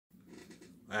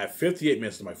I have 58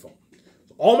 minutes to my phone.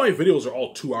 So all my videos are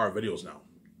all 2-hour videos now.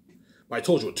 But I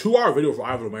told you, a 2-hour video for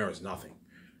Ivan Romero is nothing.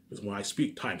 Because when I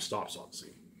speak, time stops,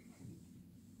 obviously.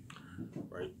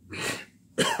 Right?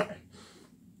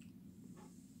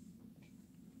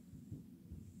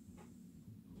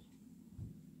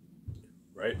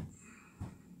 Right?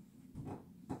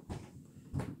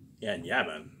 And yeah,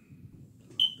 man.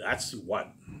 That's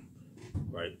what.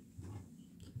 Right?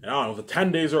 And I don't know, the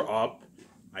 10 days are up.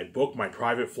 I booked my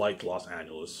private flight to Los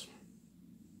Angeles.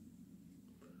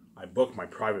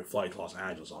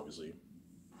 Obviously.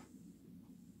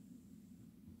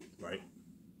 Right?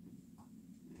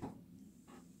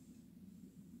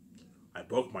 I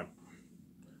booked my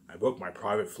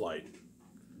private flight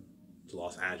to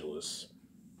Los Angeles.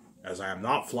 As I am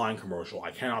not flying commercial.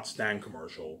 I cannot stand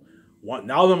commercial.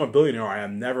 Now that I'm a billionaire, I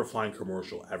am never flying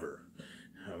commercial ever.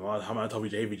 I'm gonna tell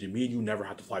VJ, me and you never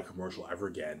have to fly commercial ever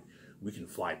again. We can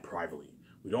fly privately.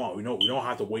 We don't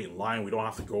have to wait in line. We don't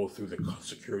have to go through the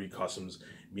security customs.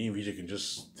 Me and VJ can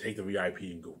just take the VIP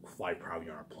and go fly privately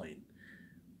on our plane,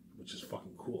 which is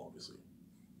fucking cool, obviously.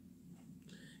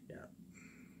 Yeah.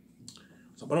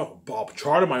 So I'll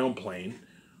charter my own plane.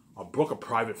 I'll book a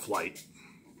private flight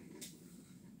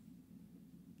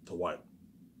to what?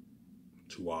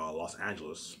 To Los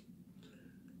Angeles.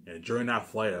 And during that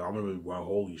flight, I'm gonna be, wow,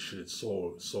 holy shit, it's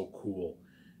so cool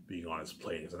being on this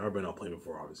plane. Because I've never been on a plane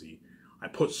before, obviously. I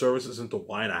put services into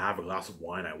wine. I have a glass of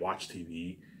wine. I watch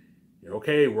TV. You know,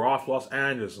 okay, we're off Los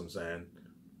Angeles, I'm saying.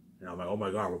 And I'm like, oh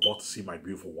my God, we're about to see my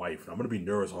beautiful wife. And I'm going to be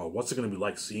nervous. Oh, what's it going to be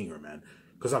like seeing her, man?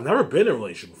 Because I've never been in a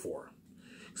relationship before.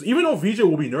 Because even though VJ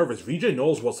will be nervous, VJ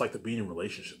knows what it's like to be in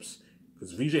relationships.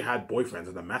 Because VJ had boyfriends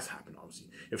and the mess happened, obviously.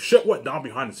 If shit went down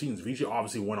behind the scenes, VJ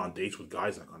obviously went on dates with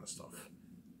guys, that kind of stuff.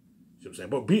 You know what I'm saying?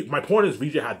 But my point is,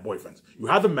 VJ had boyfriends. You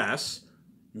had the mess.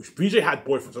 VJ had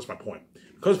boyfriends. That's my point.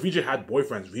 Because VJ had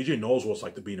boyfriends, VJ knows what it's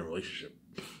like to be in a relationship.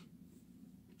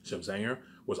 See what I'm saying here?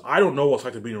 Was I don't know what it's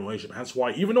like to be in a relationship. Hence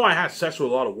why, even though I had sex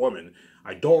with a lot of women,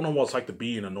 I don't know what it's like to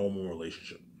be in a normal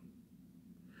relationship.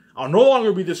 I'll no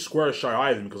longer be this square shy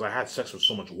either because I had sex with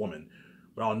so much women.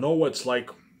 But I'll know what it's like.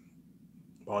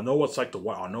 I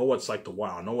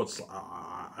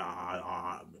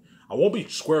won't be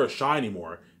square or shy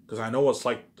anymore because I know it's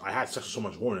like I had sex with so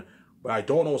much women, but I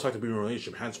don't know what it's like to be in a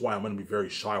relationship. Hence why I'm going to be very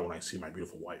shy when I see my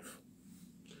beautiful wife.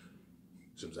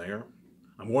 See what I'm saying here?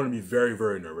 I'm going to be very,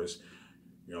 very nervous.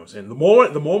 You know what I'm saying? The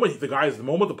moment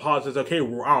the pilot says, okay,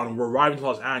 we're out and we're arriving to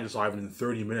Los Angeles, Ivan, in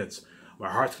 30 minutes, my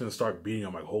heart's going to start beating.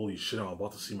 I'm like, holy shit, I'm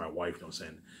about to see my wife. You know what I'm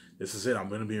saying? This is it. I'm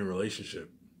going to be in a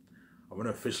relationship. I'm going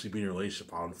to officially be in a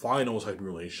relationship. I finally know what's like to be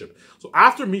in a relationship. So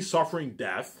after me suffering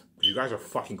death, because you guys are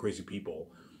fucking crazy people,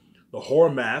 the whole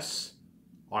mess,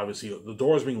 obviously, the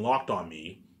door's being locked on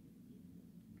me.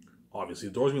 I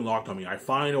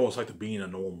finally know what it's like to be in a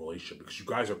normal relationship because you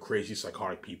guys are crazy,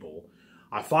 psychotic people.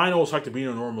 I finally know what it's like to be in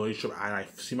a normal relationship and I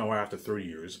see my wife after 30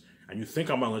 years and you think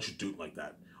I'm going to let you do it like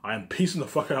that. I am piecing the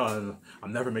fuck out and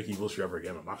I'm never making rules for you ever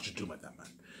again. I'm not going to do it like that, man.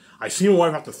 I see my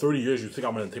wife after 30 years, you think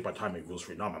I'm going to take my time and make rules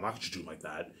for you. No, I'm not going to do it like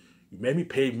that. You made me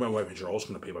pay my wife and you're also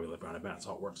going to pay my life behind advance. That's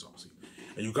how it works, obviously.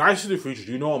 And you guys see the future.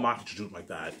 You know I'm not going to do it like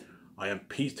that. I am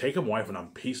taking my wife and I'm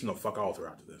piecing the fuck out with her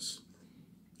after this.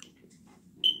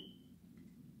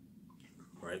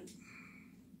 Right?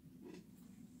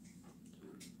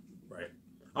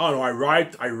 I don't know, I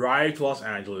arrived to Los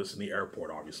Angeles in the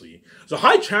airport, obviously. There's a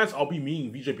high chance I'll be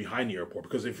meeting VJ behind the airport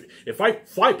because if I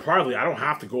fly privately, I don't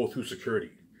have to go through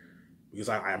security. Because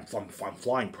I'm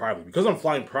flying privately. Because I'm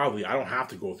flying privately, I don't have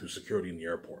to go through security in the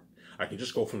airport. I can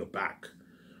just go from the back.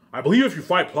 I believe if you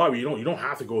fly privately, you don't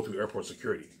have to go through airport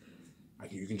security.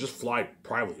 You can just fly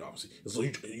privately, obviously. So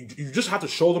you just have to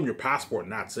show them your passport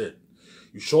and that's it.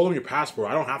 You show them your passport.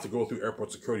 I don't have to go through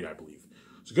airport security, I believe.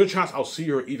 It's a good chance I'll see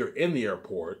her either in the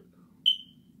airport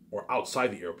or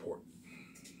outside the airport.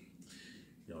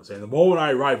 You know what I'm saying? The moment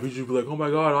I arrive, she'll be like, oh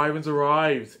my God, Ivan's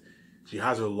arrived. She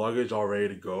has her luggage all ready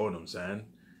to go, you know what I'm saying?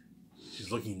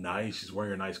 She's looking nice. She's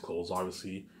wearing her nice clothes,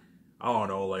 obviously. I don't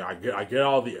know, like I get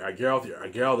out of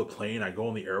the plane, I go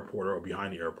in the airport or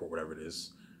behind the airport, whatever it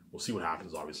is. We'll see what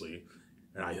happens, obviously.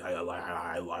 And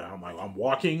I'm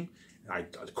walking, and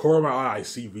at the corner of my eye, I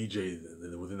see VJ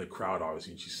within the crowd,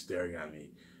 obviously, and she's staring at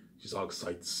me. She's all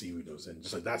excited to see me, you know what I'm saying?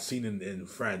 Just like that scene in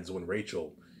Friends when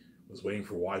Rachel was waiting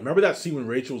for Ross. Remember that scene when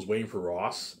Rachel was waiting for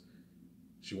Ross?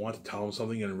 She wanted to tell him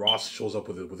something, and Ross shows up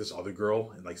with this other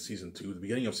girl in like season 2, the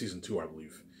beginning of season 2, I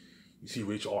believe. You see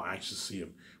Rachel all anxious to see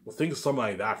him. Well, think of something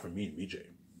like that for me and VJ.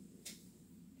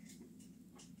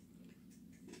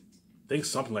 Think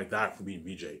something like that for me and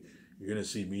VJ. You're gonna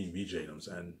see me and VJ, you know what I'm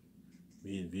saying?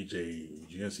 Me and VJ,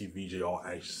 you're gonna see VJ all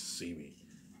anxious to see me.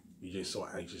 VJ's so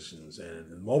anxious,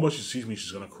 and the moment she sees me,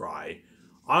 she's gonna cry.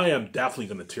 I am definitely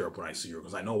gonna tear up when I see her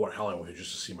because I know what hell I went through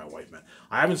just to see my wife, man.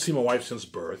 I haven't seen my wife since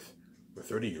birth for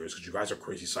 30 years because you guys are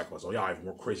crazy psychopaths. Oh yeah, I have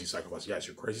more crazy psychopaths. Yes,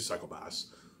 you're crazy psychopaths.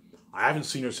 I haven't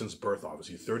seen her since birth,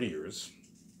 obviously, 30 years.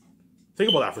 Think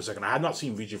about that for a second. I had not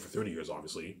seen VJ for 30 years,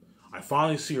 obviously. I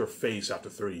finally see her face after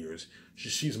 30 years. She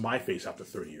sees my face after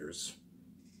 30 years.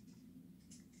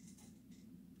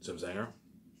 See what I'm saying?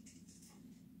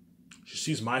 She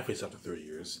sees my face after 30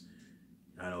 years.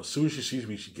 And as soon as she sees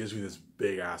me, she gives me this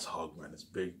big ass hug, man. This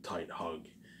big tight hug.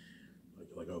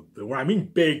 When I mean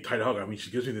big tight hug, I mean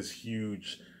she gives me this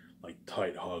huge, like,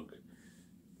 tight hug.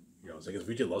 You know, it's like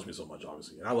VJ loves me so much,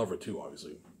 obviously. And I love her too,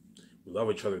 obviously. We love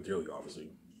each other dearly,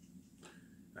 obviously.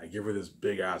 And I give her this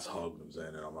big ass hug, you know what I'm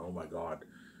saying? And I'm like, oh my God.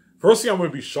 First thing I'm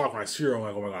going to be shocked when I see her, I'm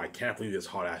like, oh my God, I can't believe this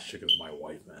hot ass chick is my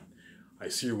wife, man. I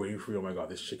see her waiting for me, oh my God,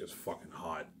 this chick is fucking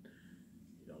hot.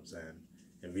 You know what I'm saying?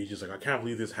 And VJ's like, I can't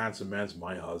believe this handsome man's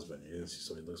my husband.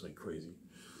 So he looks like crazy,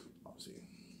 obviously.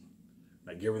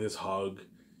 And I give her this hug.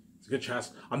 It's a good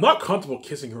chance. I'm not comfortable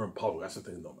kissing her in public. That's the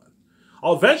thing, though, man.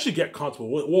 I'll eventually get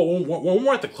comfortable. When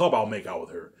we're at the club, I'll make out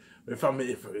with her.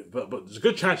 But there's a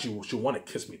good chance she'll want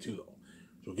to kiss me too, though.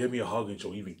 She'll give me a hug and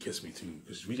she'll even kiss me too,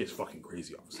 because VJ's fucking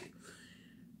crazy, obviously.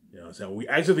 You know what I'm saying? We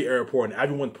exit the airport and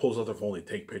everyone pulls out their phone. They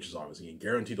take pictures, obviously, and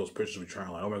guarantee those pictures will be trying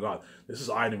like, oh my God, this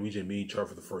is I and VJ meeting each other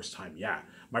for the first time. Yeah,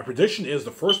 my prediction is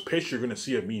the first picture you're gonna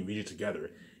see of me and VJ together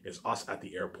is us at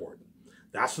the airport.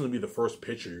 That's gonna be the first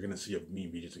picture you're gonna see of me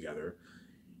and VJ together.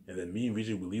 And then me and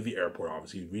VJ will leave the airport,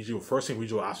 obviously. First thing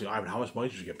VJ will ask me, Ivan, how much money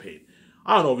did you get paid?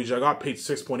 I don't know, VJ, I got paid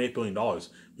 $6.8 billion.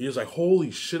 VJ's like,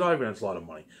 holy shit, Ivan, that's a lot of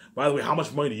money. By the way, how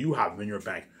much money do you have in your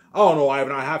bank? I don't know,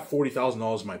 Ivan, I have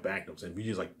 $40,000 in my bank. I'm saying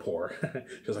VJ's like poor.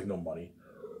 She has like no money.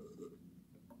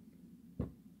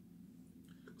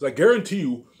 Because I guarantee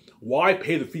you, why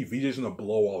pay the fee? VJ's gonna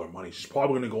blow all her money. She's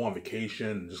probably gonna go on vacation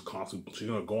and just constantly, she's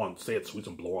gonna go on, stay at suites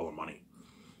and blow all her money.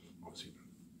 Obviously.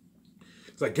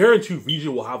 Because I guarantee you, VJ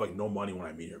will have like no money when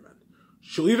I meet her, man.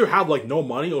 She'll either have like no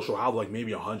money or she'll have like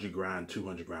maybe 100 grand,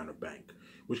 200 grand in her bank.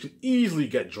 Which can easily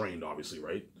get drained, obviously,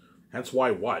 right? Hence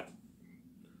why what?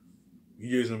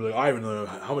 VJ's gonna be like, Ivan,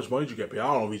 how much money did you get paid?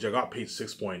 I don't know, VJ, I got paid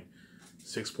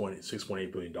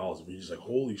 $6.8 billion. VJ's like,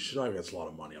 holy shit, Ivan, that's a lot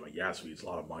of money. I'm like, yeah, sweet, it's a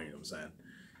lot of money, you know what I'm saying?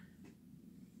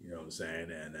 You know what I'm saying?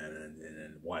 And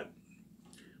then what?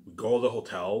 We go to the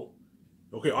hotel.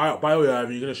 Okay, all right, by the way,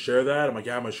 Ivan, you gonna share that? I'm like,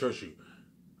 yeah, I'm gonna share you.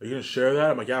 Are you going to share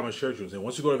that? I'm like, yeah, I'm going to share it. And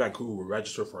once you go to Vancouver, we'll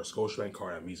register for a Scotiabank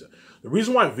card and Visa. The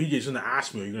reason why VJ's going to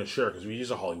ask me, are you going to share? Because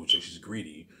VJ's a Hollywood chick. She's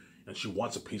greedy. And she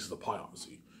wants a piece of the pie,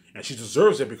 obviously. And she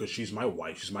deserves it because she's my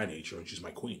wife, she's my nature, and she's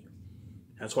my queen.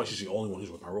 And that's why she's the only one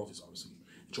who's with my royalties, obviously.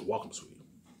 And you're welcome, sweetie.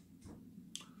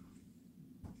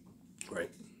 Right?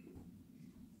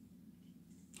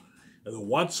 And then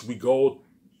once we go,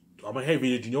 I'm like, hey,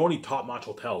 VJ, do you know any top-notch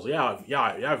hotels? Yeah, I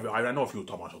know a few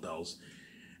top-notch hotels.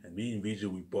 And me and VJ, I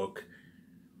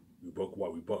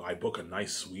book a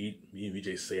nice suite. Me and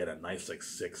VJ stay at a nice, like,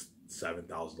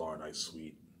 $6,000-$7,000 nice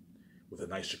suite with a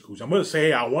nice jacuzzi. I'm gonna say,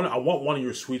 hey, I want one of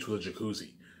your suites with a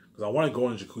jacuzzi because I want to go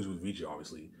in a jacuzzi with VJ.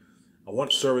 Obviously, I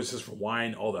want services for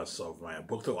wine, all that stuff. Right? I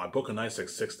book a nice, like,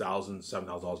 $6,000,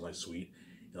 $7,000 nice suite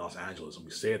in Los Angeles, and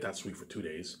we stay at that suite for 2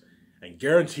 days. And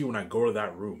guarantee when I go to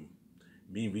that room,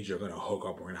 me and VJ are gonna hook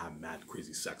up. We're gonna have mad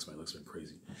crazy sex, man. It looks been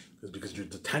crazy because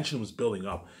the tension was building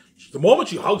up. The moment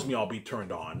she hugs me, I'll be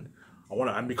turned on.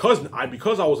 And because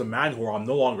I was a man whore, I'm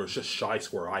no longer just shy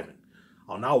square Ivan.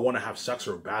 I'll now want to have sex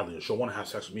with her badly, and she'll want to have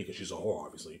sex with me because she's a whore,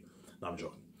 obviously. No, I'm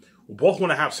joking. We both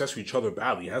want to have sex with each other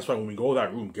badly. And that's why when we go to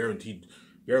that room, guaranteed,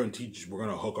 we're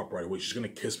gonna hook up right away. She's gonna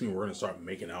kiss me. We're gonna start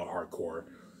making out hardcore.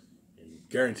 And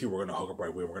guarantee we're gonna hook up right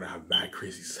away. We're gonna have mad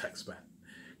crazy sex, man.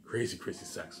 Crazy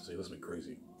sex. So this has been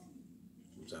crazy.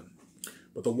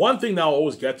 But the one thing that will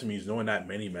always get to me is knowing that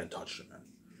many men touched her, man.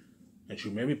 And she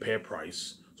made me pay a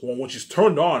price. So when she's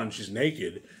turned on and she's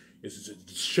naked, it's a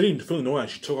shitty feeling knowing that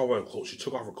she took off her clothes. She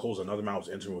took off her clothes. Another man was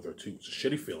intimate with her too. It's a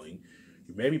shitty feeling.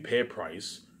 You made me pay a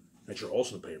price, and you're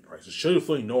also to pay a price. It's a shitty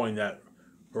feeling knowing that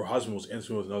her husband was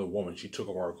intimate with another woman. She took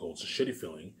off our clothes. It's a shitty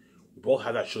feeling. We both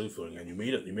had that shitty feeling, and you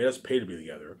made us pay to be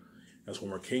together. That's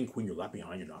when we're king and queen. You're left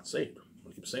behind. You're not saved. I'm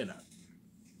gonna keep saying that.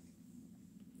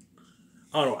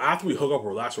 I don't know. After we hook up, we're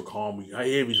relaxed, we're calm.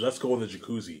 Hey, let's go in the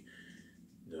jacuzzi.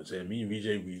 You know what I'm saying? Me and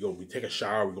VJ, we take a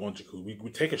shower, we go in the jacuzzi. We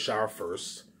take a shower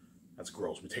first. That's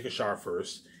gross. We take a shower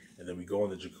first, and then we go in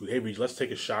the jacuzzi. Hey, VJ, let's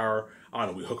take a shower. I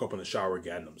don't know. We hook up in the shower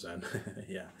again, you know what I'm saying?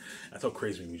 Yeah. That's how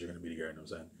crazy me and VJ are going to be together, you know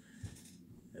what I'm saying?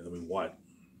 And then we what?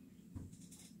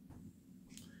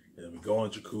 And then we go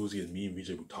in the jacuzzi, and me and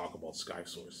VJ, we talk about Sky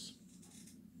Source.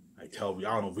 I don't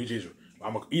know,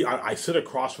 I sit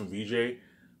across from VJ.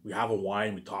 We have a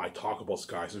wine. I talk about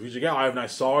Sky. So VJ, yeah, Ivan, I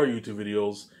saw her YouTube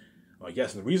videos. I'm like,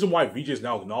 yes, and the reason why VJ is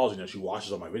now acknowledging that she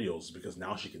watches all my videos is because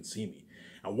now she can see me.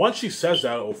 And once she says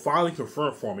that, it will finally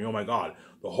confirm for me, oh my god,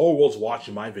 the whole world's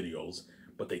watching my videos,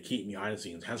 but they keep me behind the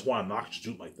scenes. Hence why I'm not going to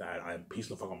shoot like that. I'm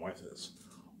piecing the fuck on my wife to this.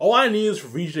 All I need is for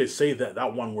VJ to say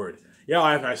that one word. Yeah,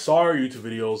 I saw her YouTube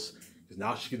videos, because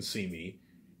now she can see me.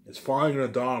 It's finally going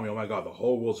to dawn on me, oh my god, the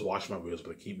whole world's watching my videos,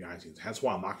 but they keep me behind the scenes. Hence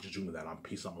why I'm not going to shoot with that. I'm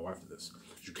piecing up my wife to this.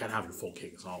 You can't have your full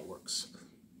cake. That's not how it works.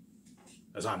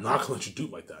 As I'm not going to let you do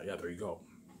it like that. Yeah, there you go.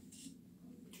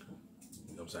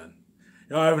 You know what I'm saying?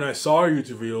 You know, Ivan, I saw your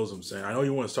YouTube videos. I'm saying, I know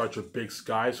you want to start your Big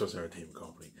Sky Source Entertainment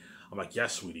company. I'm like,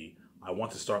 yes, sweetie. I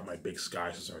want to start my Big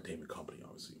Sky Source Entertainment company,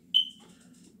 obviously.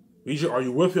 VJ, are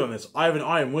you with me on this? Ivan,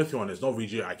 I am with you on this. No,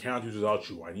 VJ, I cannot do this without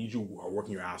you. I need you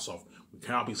working your ass off. We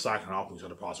cannot be slacking off when each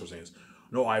other process things.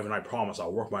 No, Ivan, I promise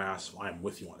I'll work my ass off. I am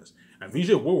with you on this. And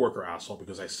VJ will work her ass off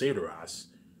because I saved her ass.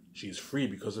 She's free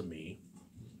because of me.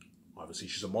 Obviously,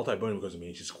 she's a multi-billionaire because of me,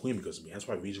 and she's queen because of me. That's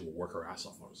why VJ will work her ass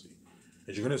off, obviously.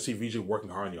 And you're going to see VJ working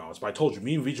hard in the office. But I told you,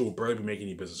 me and VJ will barely be making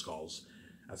any business calls.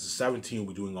 As the 17, we'll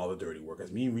be doing all the dirty work.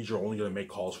 As me and VJ are only going to make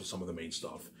calls for some of the main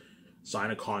stuff. Sign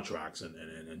the contracts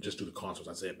and just do the consults.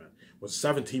 That's it, man. With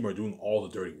 17, we're doing all the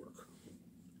dirty work.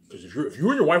 Because if you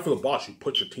and your wife are the boss, you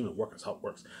put your team to work. That's how it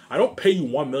works. I don't pay you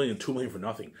 $1 million, $2 million for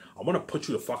nothing. I want to put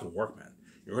you to fucking work, man.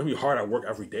 You're going to be hard at work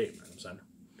every day, man. You know what I'm saying?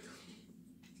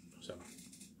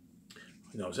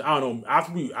 You know, so I don't know.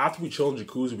 After we chill in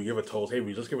jacuzzi, we give a toast. Hey,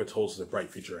 we just give a toast to the bright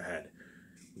future ahead.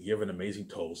 We give an amazing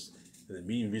toast, and then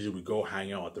me and Vijay, we go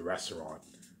hang out at the restaurant,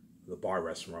 the bar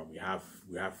restaurant. We have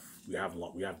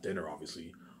dinner,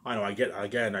 obviously. I know I get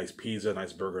a nice pizza, a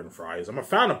nice burger and fries. I'm a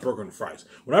fan of burger and fries.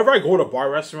 Whenever I go to a bar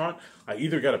restaurant, I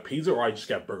either get a pizza or I just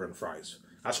get burger and fries.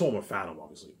 That's what I'm a fan of,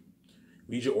 obviously.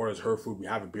 Vijay orders her food. We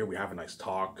have a beer. We have a nice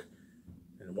talk.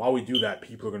 And while we do that,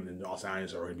 people in Los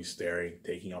Angeles are going to be staring,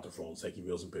 taking out their phones, taking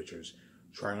videos and pictures,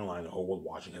 trying to line the whole world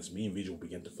watching. As me and Vijay will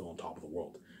begin to feel on top of the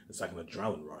world. It's like an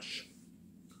adrenaline rush.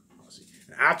 Honestly.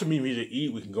 And after me and Vijay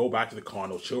eat, we can go back to the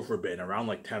condo, chill for a bit, and around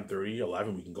like 10:30,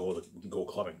 11, we can go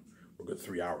clubbing. We're good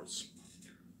 3 hours.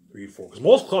 3, 4. Because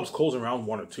most clubs close around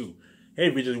 1 or 2. Hey,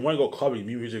 Vijay, you want to go clubbing?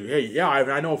 Me and Vijay, hey, yeah,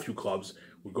 I know a few clubs.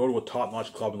 We go to a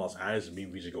top-notch club in Los Angeles, and me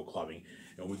and Vijay go clubbing.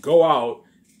 And when we go out,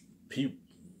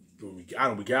 we get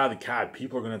out of the cab,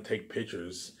 people are going to take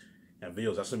pictures and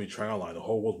videos. That's going to be trying online. The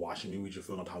whole world watching me. We just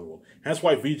feel on top of the world. That's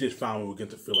why VJ's family will begin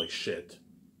to feel like shit.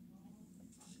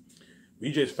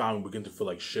 VJ's family will begin to feel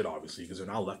like shit, obviously, because they're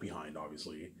not left behind,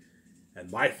 obviously. And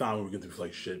my family will begin to feel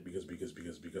like shit because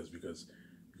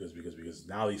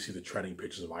now you see the trending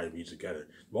pictures of I and VJ together.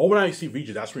 The moment I see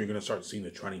VJ, that's when you're going to start seeing the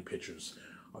trending pictures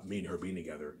of me and her being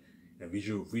together. And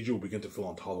VJ will begin to feel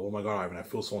on top of, oh my god, Ivan, I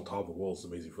feel so on top of the world. It's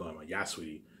an amazing feeling. I'm like, yeah,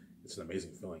 sweetie. It's an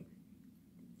amazing feeling.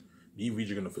 Me and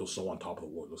VJ are going to feel so on top of the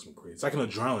world. It's crazy. It's like an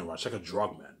adrenaline rush. It's like a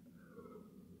drug, man.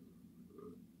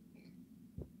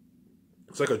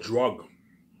 It's like a drug.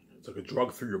 It's like a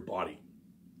drug through your body.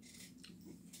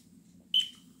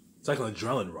 It's like an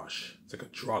adrenaline rush. It's like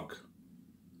a drug.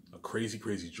 A crazy,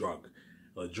 crazy drug.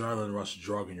 An adrenaline rush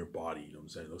drug in your body. You know what I'm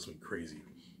saying? It looks like crazy.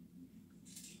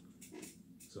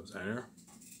 So I'm saying here.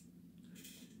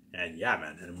 And yeah,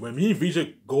 man. And when me and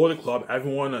VJ go to the club,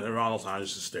 everyone around Los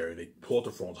Angeles is staring. They pull out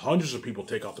their phones. Hundreds of people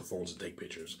take out their phones and take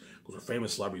pictures. Because we're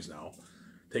famous celebrities now.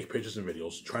 Take pictures and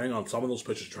videos. Trying on some of those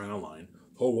pictures, trying online.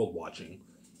 The whole world watching.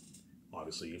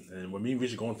 Obviously. And when me and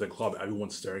VJ go into the club,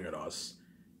 everyone's staring at us.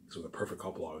 So we're the perfect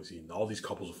couple, obviously. And all these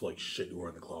couples will feel like shit who are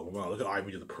in the club. Oh, wow, look at I and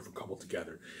VJ, the perfect couple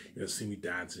together. You're going to see me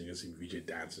dancing. You're going to see VJ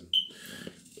dancing.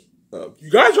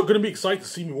 You guys are going to be excited to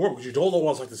see me work because you don't know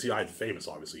what it's like to see I famous,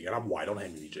 obviously. And I'm white, don't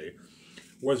hate me, VJ.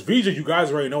 Whereas VJ, you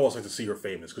guys already know what it's like to see her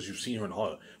famous because you've seen her in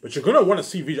Hollywood. But you're going to want to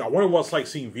see VJ. I wonder what it's like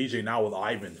seeing VJ now with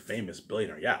Ivan, famous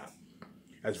billionaire. Yeah.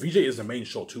 As VJ is the main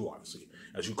show too, obviously.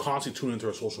 As you constantly tune into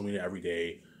her social media every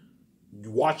day.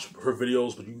 You watch her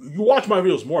videos, but you watch my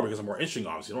videos more because I'm more interesting,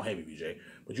 obviously. Don't hate me, VJ.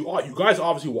 But you guys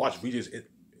obviously watch VJ's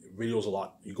videos a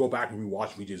lot. You go back and rewatch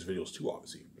VJ's videos too,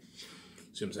 obviously.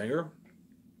 See what I'm saying here?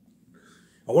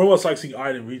 I wonder what it's like seeing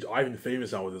Ivan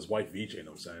famous now with his wife VJ, you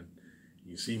know what I'm saying?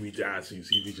 You see me dancing, you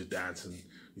see VJ dancing,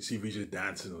 you see VJ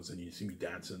dancing, you know what I'm saying? You see me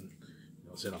dancing, you know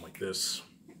what I'm saying? I'm like this.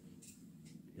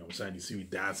 You know what I'm saying? You see me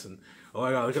dancing. Oh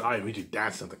my god, look at Ivan VJ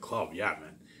dancing at the club. Yeah,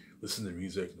 man. Listen to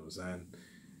music, you know what I'm saying?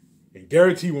 And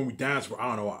guarantee when we dance,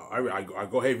 I don't know, I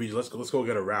go, hey VJ, let's go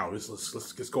get a round.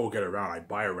 Let's go get a round. I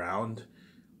buy a round.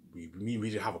 Me and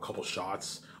VJ have a couple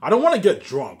shots. I don't want to get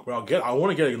drunk, but I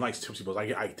want to get a nice tipsy buzz.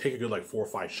 I take a good like 4 or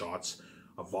 5 shots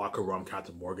of vodka, rum,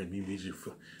 Captain Morgan. Me and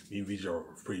VJ are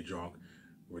pretty drunk.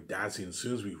 We're dancing. As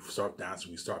soon as we start dancing,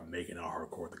 we start making out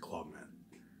hardcore at the club, man.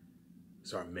 We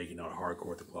start making out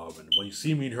hardcore at the club. And when you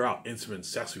see me and her how intimate and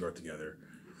sexy we are together,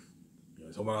 you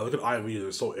know, so when I look at I and VJ,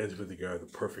 they're so intimate together, the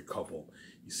perfect couple.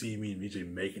 You see me and VJ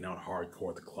making out hardcore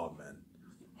at the club, man.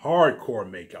 Hardcore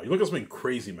makeout. You look at something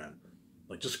crazy, man.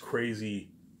 Like just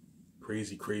crazy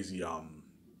makeout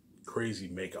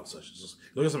sessions. Just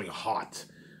look at something hot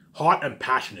and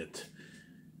passionate.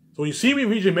 So when you see me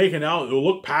and VJ making out, it'll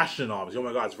look passionate, obviously. Oh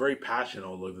my God, it's very passionate.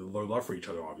 Their love for each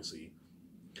other, obviously.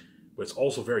 But it's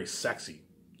also very sexy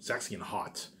and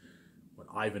hot when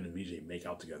Ivan and VJ make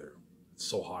out together. It's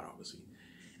so hot, obviously.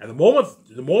 And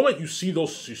the moment you see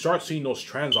those, you start seeing those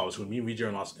trends, obviously, when me and VJ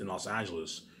are in Los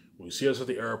Angeles, when you see us at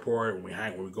the airport,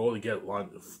 when we go to get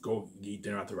lunch, go eat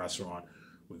dinner at the restaurant,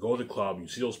 we go to the club, you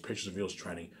see those pictures of videos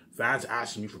trending. Fans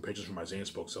asking me for pictures from my Zane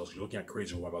Spoke sales. You're looking at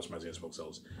crazy websites from my Zane Spoke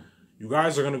sales. You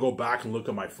guys are gonna go back and look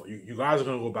at my. You guys are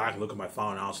gonna go back and look at my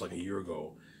file analysis like a year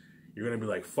ago. You're gonna be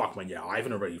like, "Fuck, man, yeah,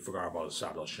 Ivan already forgot about his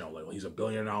Sabbath channel. Like, he's a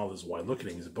billionaire now with his wife. Look at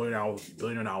him, he's a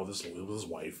billionaire now with his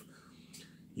wife.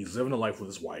 He's living a life with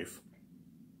his wife.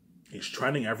 He's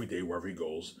trending every day wherever he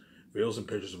goes. Videos and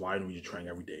pictures of Ivan and trending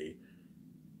every day.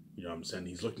 You know what I'm saying?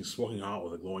 He's smoking hot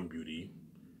with a glowing beauty,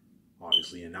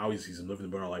 obviously, and now he's living the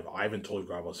billionaire life. Ivan totally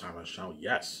forgot about his time on his channel.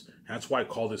 Yes, and that's why I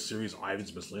call this series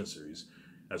Ivan's Miscellaneous series.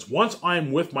 As once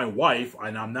I'm with my wife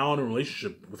and I'm now in a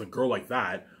relationship with a girl like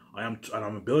that, and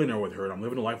I'm a billionaire with her and I'm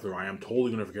living a life with her, I am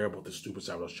totally gonna forget about this stupid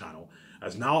Sabbath channel.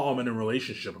 As now I'm in a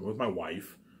relationship with my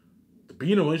wife. To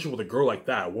be in a relationship with a girl like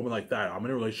that, a woman like that, I'm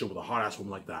in a relationship with a hot ass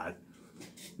woman like that.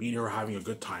 Me and her are having a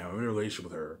good time. I'm in a relationship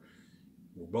with her.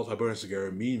 We're both billionaires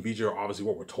together. Me and VJ are obviously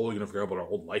what we're totally gonna forget about our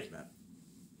old life, man.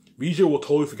 VJ will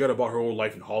totally forget about her old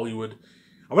life in Hollywood.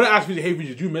 I'm gonna ask VJ, hey VJ,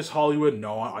 did you miss Hollywood?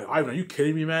 No, Ivan, are you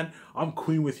kidding me, man? I'm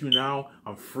queen with you now.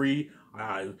 I'm free.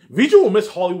 VJ will miss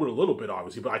Hollywood a little bit,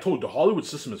 obviously, but I told you the Hollywood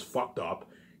system is fucked up,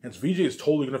 and VJ is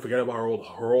totally gonna forget about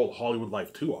her old Hollywood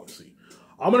life too, obviously.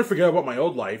 I'm gonna forget about my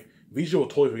old life. VJ will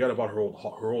totally forget about her old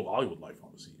Hollywood life,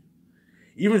 obviously.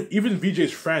 Even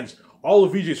VJ's friends, all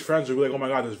of VJ's friends will be like, oh my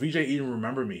God, does VJ even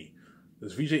remember me?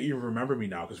 Does VJ even remember me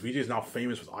now? Because VJ is now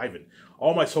famous with Ivan.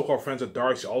 All my so-called friends at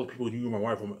Darcy, all the people who knew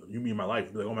me in my life,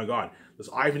 will be like, oh my God, does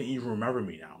Ivan even remember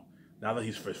me now? Now that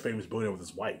he's a famous billionaire with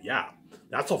his wife. Yeah.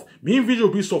 That's all. Me and VJ will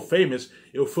be so famous,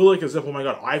 it will feel like as if, oh my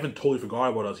God, Ivan totally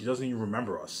forgot about us. He doesn't even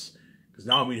remember us. Because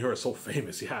now me and her are so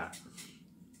famous. Yeah.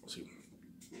 Let's see.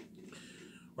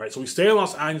 Right, so we stay in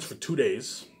Los Angeles for 2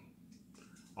 days,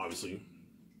 obviously.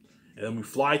 And then we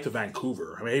fly to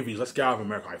Vancouver. I mean, hey, let's get out of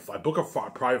America. I book a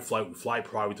private flight. We fly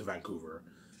private to Vancouver.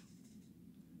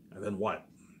 And then what?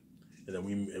 And then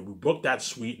we book that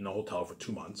suite in the hotel for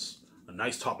 2 months. A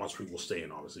nice top-notch suite we'll stay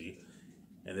in, obviously.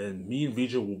 And then me and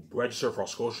VJ will register for our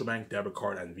Scotiabank debit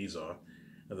card and Visa.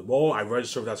 And the moment I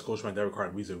register for that Scotiabank debit card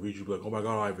and Visa, VJ will be like, oh my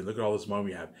God, Ivan, look at all this money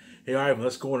we have. Hey, Ivan,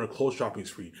 let's go on a clothes shopping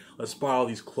spree. Let's buy all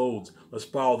these clothes. Let's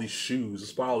buy all these shoes.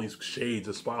 Let's buy all these shades.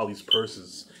 Let's buy all these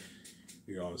purses.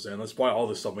 You know what I'm saying? Let's buy all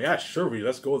this stuff. I'm like, yeah, sure, VJ,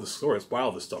 let's go to the store. Let's buy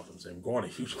all this stuff. I'm saying, we're going on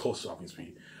a huge clothes shopping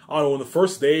spree. I don't know, on the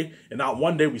first day, and not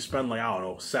one day, we spend like, I don't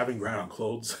know, $7 grand on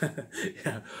clothes.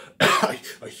 Yeah.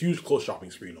 A huge clothes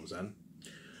shopping spree, you know what I'm saying?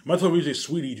 I'm going to tell VJ,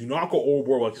 sweetie, do not go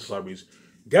overboard like the celebrities.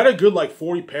 Get a good, like,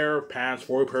 40 pair of pants,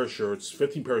 40 pair of shirts,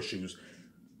 15 pair of shoes,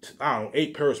 I don't know,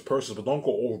 8 pairs of purses, but don't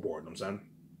go overboard, you know what I'm saying?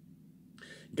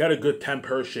 Get a good 10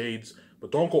 pair of shades,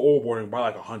 but don't go overboard and buy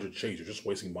like 100 shades. You're just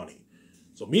wasting money.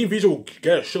 So me and VJ will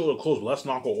get a shitload of clothes, but let's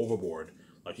not go overboard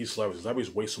like these celebrities.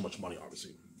 Celebrities waste so much money,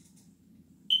 obviously.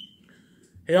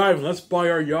 Hey, Ivan, let's buy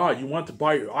our yacht. You want to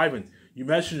buy... Ivan, you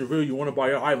mentioned in your video you want to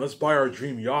buy... Ivan, let's buy our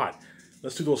dream yacht.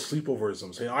 Let's do those sleepovers.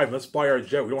 I'm saying, Ivan, let's buy our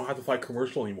jet. We don't have to fly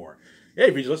commercial anymore. Hey,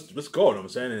 VJ, let's go. You know what I'm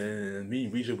saying? And me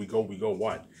and VJ, we go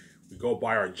what? We go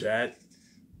buy our jet.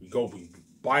 We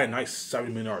buy a nice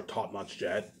 $7 million top-notch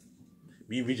jet.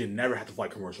 Me and VJ never have to fly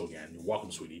commercial again. You're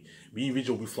welcome, sweetie. Me and VJ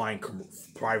will be flying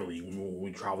privately when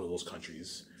we travel to those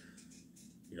countries.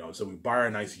 You know, so we buy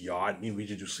a nice yacht. Me and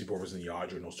VJ do sleepovers in the yacht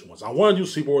during those 2 months. I want to do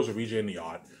sleepovers with VJ in the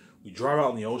yacht. We drive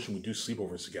out in the ocean. We do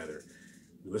sleepovers together.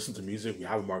 We listen to music. We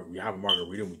have a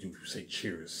margarita. And we say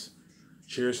cheers.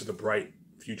 Cheers to the bright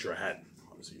future ahead.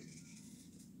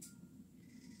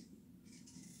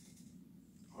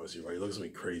 Obviously, right? He looks at me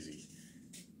crazy.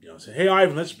 You know, say, hey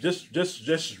Ivan, let's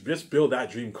just build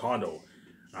that dream condo.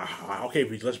 Okay,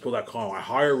 VJ, let's build that condo. I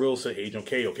hire a real estate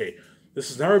agent. Okay. This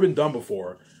has never been done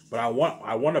before. But I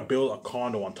want to build a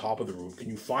condo on top of the roof. Can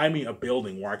you find me a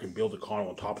building where I can build a condo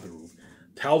on top of the roof?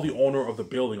 Tell the owner of the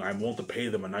building I'm willing to pay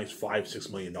them a nice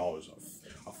 $5-6 million,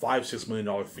 a $5-6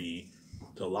 million fee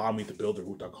to allow me to build a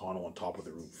rooftop condo on top of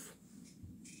the roof.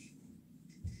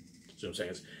 See what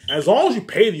I'm saying? And as long as you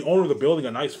pay the owner of the building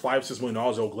a nice $5-6 million,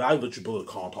 they'll gladly let you build a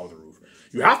car on top of the roof.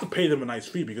 You have to pay them a nice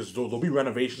fee because there'll be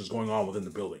renovations going on within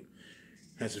the building.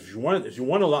 Hence,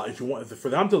 for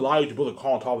them to allow you to build a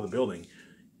car on top of the building,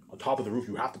 on top of the roof,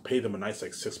 you have to pay them a nice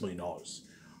like $6 million.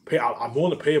 I'm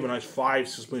willing to pay them a nice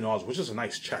 $5-6 million, which is a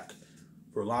nice check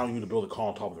for allowing you to build a car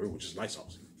on top of the roof, which is nice,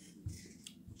 obviously.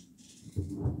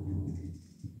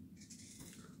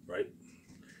 Right?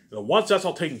 Now, once that's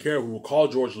all taken care of, we will call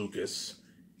George Lucas,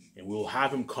 and we will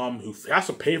have him come. Who has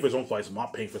to pay for his own flights. I'm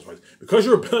not paying for his flights because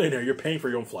you're a billionaire. You're paying for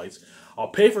your own flights. I'll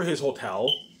pay for his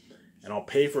hotel, and I'll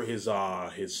pay for his.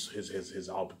 I'll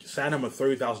send him a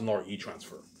 $30,000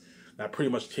 e-transfer. That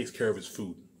pretty much takes care of his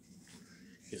food.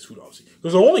 His food, obviously,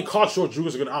 because it only cost George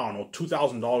Lucas, I don't know,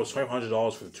 $2,000,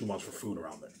 $500 for the 2 months for food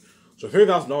around there. So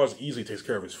 $30,000 easily takes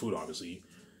care of his food, obviously,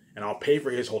 and I'll pay for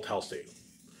his hotel stay.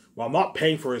 Well, I'm not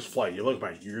paying for his flight. You look,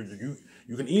 man, you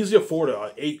can easily afford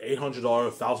a $800,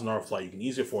 $1,000 flight. You can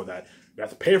easily afford that. You have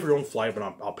to pay for your own flight, but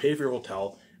I'll pay for your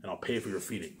hotel and I'll pay for your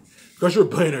feeding. Because you're a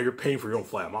billionaire, you're paying for your own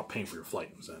flight. I'm not paying for your flight.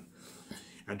 You know what I'm saying?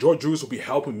 And George Lucas will be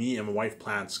helping me and my wife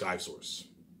plan SkySource.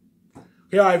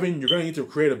 Hey, Ivan, you're going to need to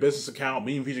create a business account.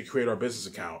 Me and VJ create our business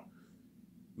account.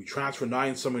 We transfer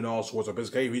 $9 million towards our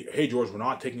business. Hey, George, we're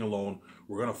not taking a loan.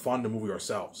 We're going to fund the movie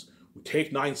ourselves. We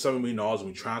take $9 million and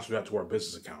we transfer that to our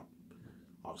business account.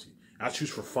 Obviously, that's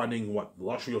used for funding what? The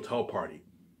luxury hotel party,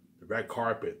 the red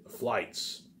carpet, the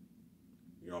flights.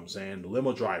 You know what I'm saying? The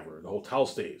limo driver, the hotel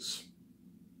stays,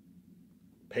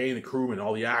 paying the crewmen,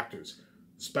 all the actors,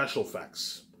 special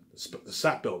effects, the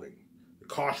set building, the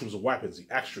costumes, the weapons, the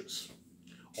extras.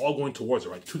 All going towards it,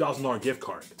 right? $2,000 gift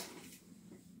card.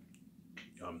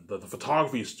 The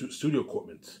photography, studio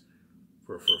equipment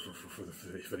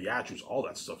for the actors, all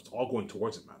that stuff. It's all going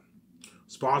towards it, man.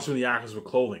 Sponsoring the actors with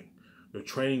clothing, their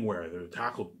training wear, their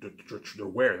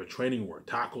training wear,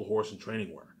 tackle, horse, and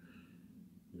training wear.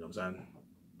 You know what I'm saying?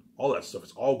 All that stuff.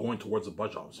 It's all going towards the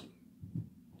budget, obviously.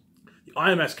 The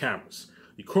IMS cameras,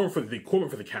 the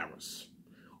equipment for the cameras,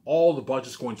 all the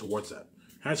budget's going towards that.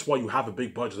 Hence why you have a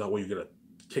big budget. That way you get a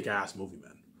kick-ass movie,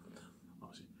 man.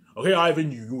 Obviously. Okay,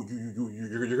 Ivan,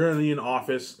 you're gonna need an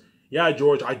office. Yeah,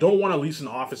 George, I don't want to lease an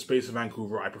office space in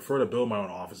Vancouver. I prefer to build my own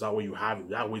office. That way you have it.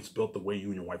 That way it's built the way you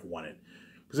and your wife want it.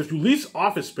 Because if you lease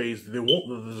office space,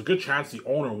 there's a good chance the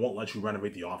owner won't let you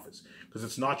renovate the office because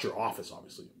it's not your office,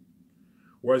 obviously.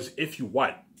 Whereas if you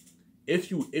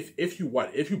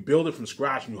build it from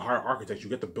scratch and you hire architects, you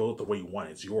get to build it the way you want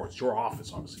it. It's yours. It's your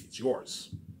office, obviously. It's yours.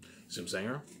 See what I'm saying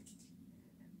here?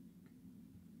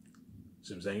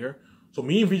 See what I'm saying here? So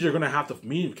me and VJ are gonna have to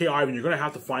Ivan, you're gonna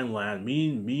have to find land. Me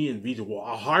and VJ, well,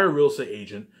 I'll hire a real estate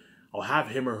agent. I'll have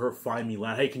him or her find me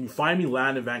land. Hey, can you find me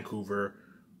land in Vancouver?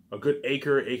 A good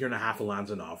acre and a half of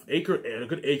land's enough. A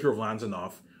good acre of land's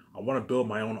enough. I want to build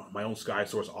my own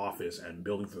SkySource office and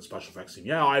building for the special effects team.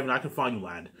 Yeah, Ivan, I can find you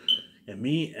land. And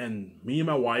me and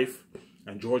my wife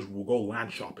and George will go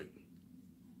land shopping.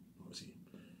 Let's see.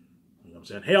 You know what I'm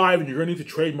saying? Hey, Ivan, you're gonna need to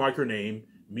trademark your name.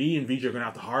 Me and VJ are gonna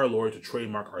have to hire a lawyer to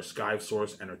trademark our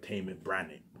SkySource Entertainment brand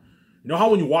name. You know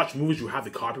how when you watch movies you have the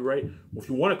copyright? Well, if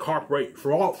you want to copyright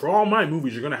for all my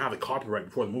movies, you're gonna have the copyright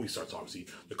before the movie starts. Obviously,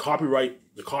 the copyright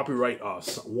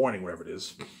warning, whatever it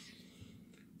is.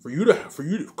 For you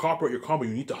to copyright your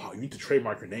company, you need to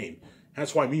trademark your name.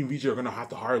 That's why me and VJ are gonna have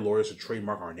to hire lawyers to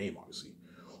trademark our name. Obviously,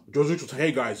 George will say,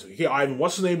 "Hey guys, hey Ivan,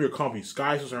 what's the name of your company?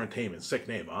 SkySource Entertainment. Sick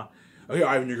name, huh? Okay,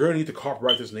 Ivan, you're gonna need to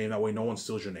copyright this name. That way, no one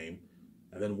steals your name."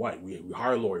 And then what? We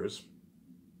hire lawyers.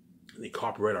 And they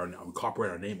copyright our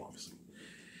name, obviously.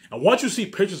 And once you see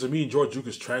pictures of me and George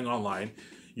Lucas trending online,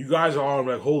 you guys are all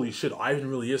like, holy shit, Ivan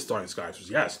really is starting SkySource.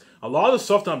 Yes, a lot of the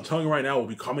stuff that I'm telling you right now will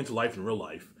be coming to life in real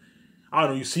life. I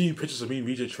don't know, you see pictures of me and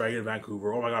VJ trending in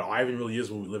Vancouver. Oh my god, Ivan really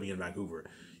is living in Vancouver.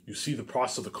 You see the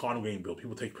process of the condo getting built.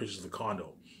 People take pictures of the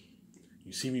condo.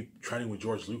 You see me trending with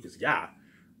George Lucas. Yeah,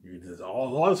 a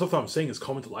lot of stuff that I'm saying is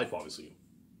coming to life, obviously.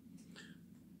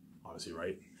 Obviously,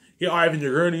 right? Yeah, Ivan,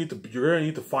 you're gonna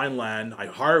need to find land. I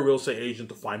hire a real estate agent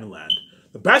to find me land.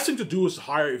 The best thing to do is to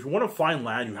hire. If you want to find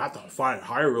land, you have to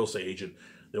hire a real estate agent.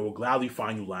 They will gladly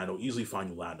find you land. They'll easily find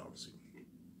you land, obviously.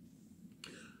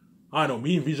 I don't know.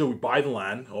 Me and VJ, we buy the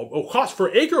land. It'll cost for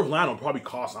an acre of land. It'll probably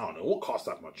cost. I don't know. It won't cost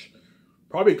that much.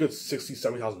 Probably a good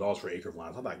 $60,000, $70,000 for an acre of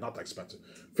land. It's not that expensive.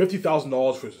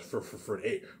 $50,000 for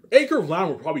an acre of land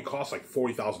will probably cost like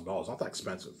 $40,000. Not that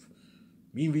expensive.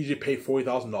 Me and VJ pay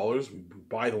 $40,000. We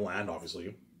buy the land,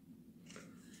 obviously.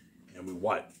 And we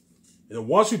what? And then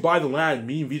once we buy the land,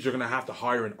 me and VJ are going to have to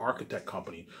hire an architect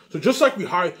company. So just like we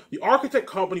hire the architect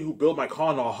company who built my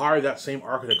condo, I'll hire that same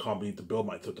architect company to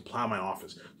plan my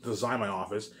office, to design my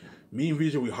office. Me and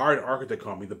VJ, we hired an architect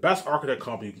company, the best architect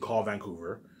company you can call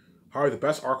Vancouver. Hired the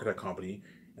best architect company,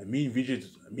 and me and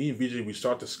VJ, we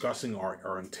start discussing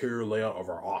our interior layout of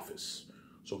our office.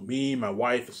 So me, my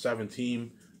wife, the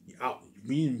 17,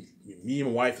 me and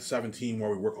my wife, the 17, where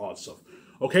we work all that stuff.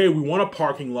 Okay, we want a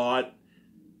parking lot.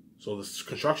 So the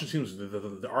construction teams,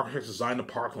 the architects designed the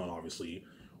parking lot, obviously.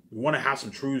 We want to have some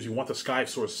trees. You want the Sky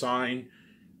Source sign. You know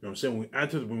what I'm saying?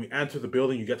 When we enter the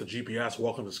building, you get the GPS,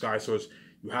 welcome to Sky Source.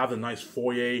 You have the nice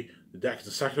foyer. The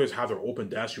secretaries have their open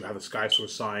desk. You have the Sky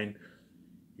Source sign.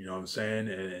 You know what I'm saying?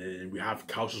 And we have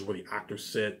couches where the actors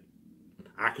sit.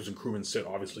 Actors and crewmen sit,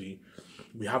 obviously.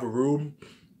 We have a room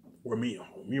where me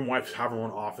and wife have our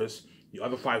own office. The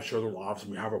other 5 share their own office,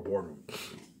 and we have our boardroom.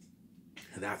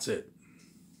 And that's it.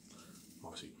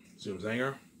 Obviously. See what I'm saying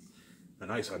here? A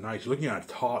nice. You're looking at a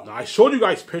top. Now, I showed you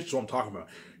guys pictures of what I'm talking about.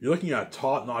 You're looking at a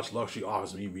top-notch luxury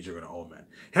office me and VJ are going to own, man.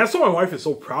 And that's why my wife is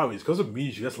so proud of me. It's because of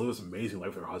me. She gets to live this amazing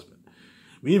life with her husband.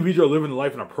 Me and VJ are living the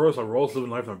life in our personal life. We're also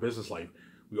living life in our business life.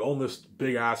 We own this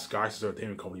big-ass Sky Source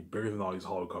entertainment company, bigger than all these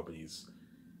Hollywood companies.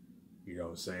 You know what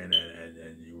I'm saying?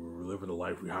 And we're living the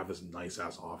life. We have this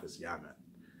nice-ass office. Yeah, man.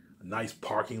 A nice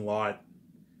parking lot.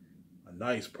 A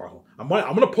nice parking lot. I'm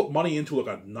going to put money into,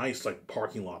 like, a nice, like,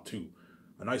 parking lot, too.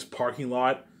 A nice parking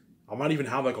lot. I might even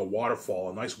have like a waterfall,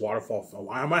 a nice waterfall.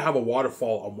 I might have a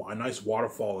waterfall, a nice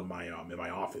waterfall in my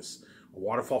office, a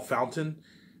waterfall fountain.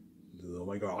 Oh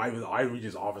my God, Ivan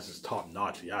Regis' office is top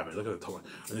notch. Yeah, man, look at the top.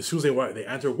 And as soon as they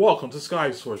enter, welcome to Sky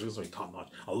Source. It's like top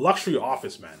notch, a luxury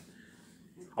office, man.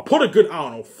 I'll put a good, I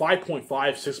don't know,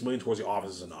 5.5, 6 million towards the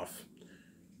office is enough.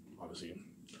 Obviously,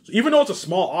 so even though it's a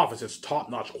small office, it's top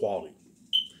notch quality.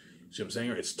 See what I'm saying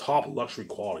here? It's top luxury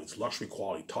quality. It's luxury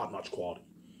quality, top notch quality.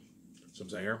 See what I'm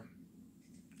saying here?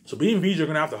 So me and VJ are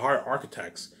going to have to hire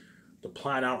architects to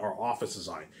plan out our office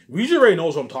design. VJ already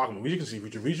knows what I'm talking about. VJ can see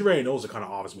VJ already knows the kind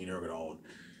of office me and her are going to own.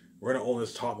 We're going to own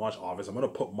this top-notch office. I'm going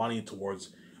to put money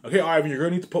towards... Okay, Ivan, you're going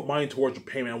to need to put money towards your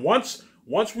payment. And once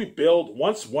we build...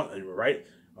 Right?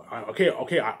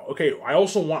 I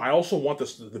also want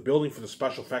the building for the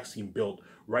special effects team built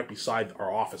right beside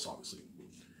our office, obviously.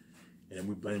 And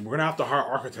we're going to have to hire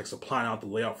architects to plan out the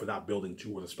layout for that building,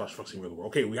 too, where the special effects team will work.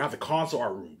 Okay, we have the console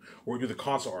art room, where we do the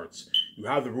console arts. You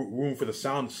have the room for the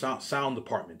sound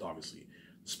department, obviously.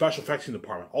 Special effects team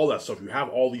department, all that stuff. You have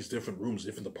all these different rooms,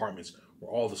 different departments, where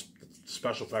all the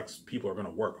special effects people are going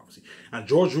to work, obviously. And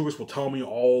George Lucas will tell me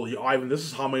Ivan, this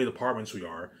is how many departments we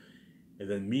are.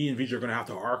 And then me and VJ are going to have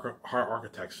to hire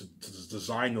architects to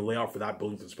design the layout for that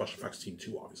building for the special effects team,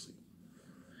 too, obviously.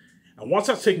 And once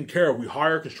that's taken care of, we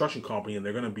hire a construction company, and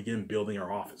they're going to begin building our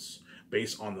office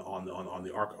based on the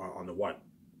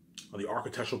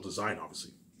architectural design,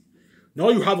 obviously. Now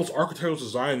you have those architectural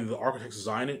design, and the architects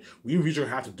design it. We and VJ are going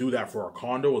to have to do that for our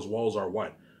condo as well as our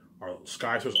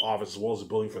Sky Source office, as well as the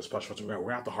building for the special effects. We're going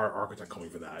to have to hire an architect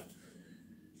company for that,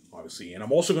 obviously. And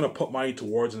I'm also going to put money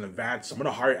towards an advance. I'm going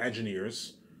to hire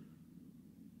engineers.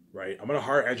 Right, I'm going to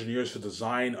hire engineers to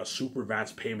design a super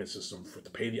advanced payment system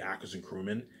to pay the actors and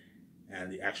crewmen and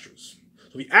the extras.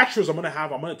 So the extras I'm going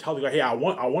to tell the guy, hey, I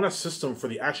want a system for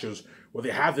the extras where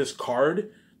they have this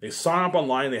card, they sign up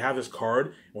online, they have this card,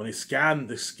 and when they scan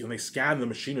the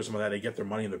machine or something like that, they get their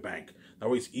money in their bank. That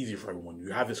way it's easier for everyone.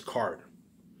 You have this card.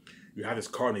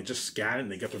 And they just scan it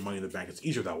and they get their money in the bank. It's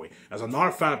easier that way. As I'm not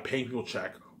a fan of paying people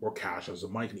check or cash, as the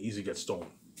money can easily get stolen.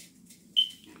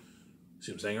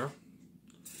 See what I'm saying here?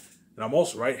 And I'm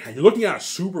also, right, and you're looking at a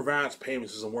super advanced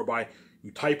payment system whereby you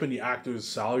type in the actor's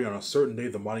salary on a certain day,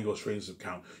 the money goes straight into his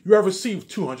account. You have received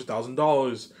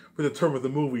 $200,000 for the term of the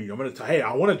movie. I'm going to hey,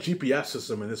 I want a GPS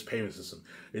system in this payment system.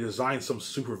 They designed some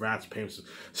super advanced payment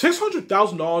system.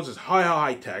 $600,000 is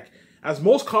high tech, as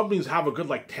most companies have a good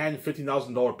like $10,000,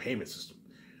 $15,000 payment system.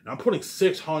 And I'm putting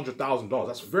 $600,000.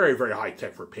 That's very, very high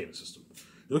tech for a payment system.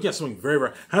 You're looking at something very,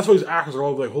 very. That's why these actors are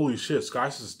all like, holy shit, Sky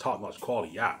is top-notch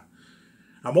quality. Yeah.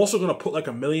 I'm also going to put like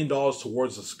 $1 million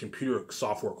towards this computer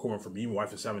software equipment for me and my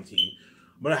wife at 17.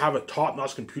 I'm going to have a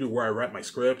top-notch computer where I write my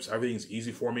scripts. Everything's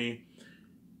easy for me.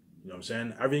 You know what I'm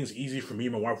saying? Everything's easy for me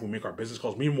and my wife when we make our business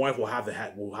calls. Me and my wife will have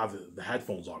the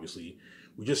headphones, obviously.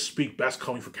 We just speak best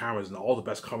company for cameras, and all the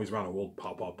best companies around the world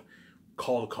pop up.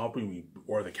 Call the company, we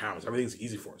order the cameras. Everything's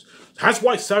easy for us. That's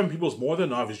why 7 people is more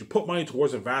than enough. Is you put money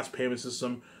towards an advanced payment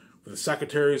system. For the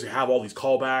secretaries, they have all these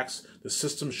callbacks. The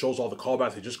system shows all the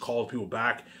callbacks. They just call people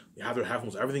back. They have their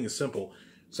headphones. Everything is simple.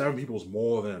 7 people is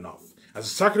more than enough. As the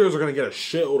secretaries are going to get a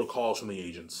shitload of calls from the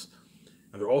agents.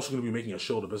 And they're also going to be making a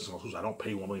shitload of business calls. I don't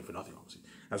pay $1 million for nothing, obviously.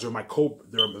 As they're my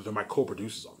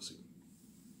co-producers, obviously.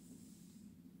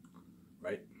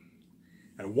 Right?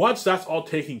 And once that's all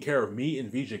taken care of, me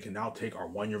and VJ can now take our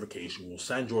 1-year vacation. We'll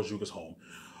send George Lucas home.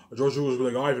 George was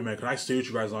like, oh, Ivan, man, can I stay with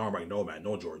you guys long? I'm like, no, man,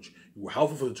 no, George. You were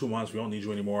helpful for the 2 months. We don't need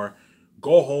you anymore.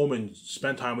 Go home and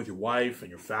spend time with your wife and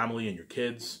your family and your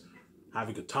kids. Have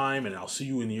a good time, and I'll see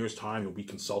you in a year's time. You'll be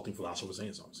consulting for Last of Us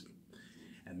Saints, obviously.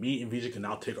 And me and VJ can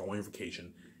now take our 1 year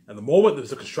vacation. And the moment that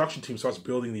the construction team starts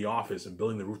building the office and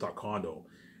building the rooftop condo,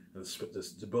 and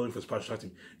the building for the special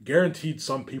team, guaranteed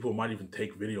some people might even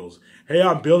take videos. Hey,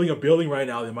 I'm building a building right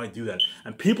now. They might do that.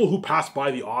 And people who pass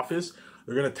by the office,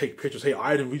 they're going to take pictures. Hey,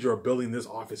 I and VJ are building this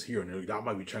office here. And that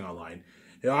might be trending online.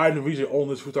 Hey, I and VJ own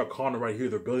this rooftop condo right here.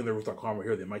 They're building their rooftop condo right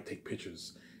here. They might take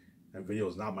pictures and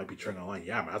videos. Now might be trending online.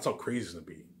 Yeah, man, that's how crazy it's going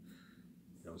to be. You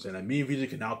know what I'm saying? And me and VJ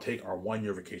can now take our 1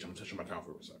 year vacation. I'm touching my account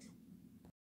for a second.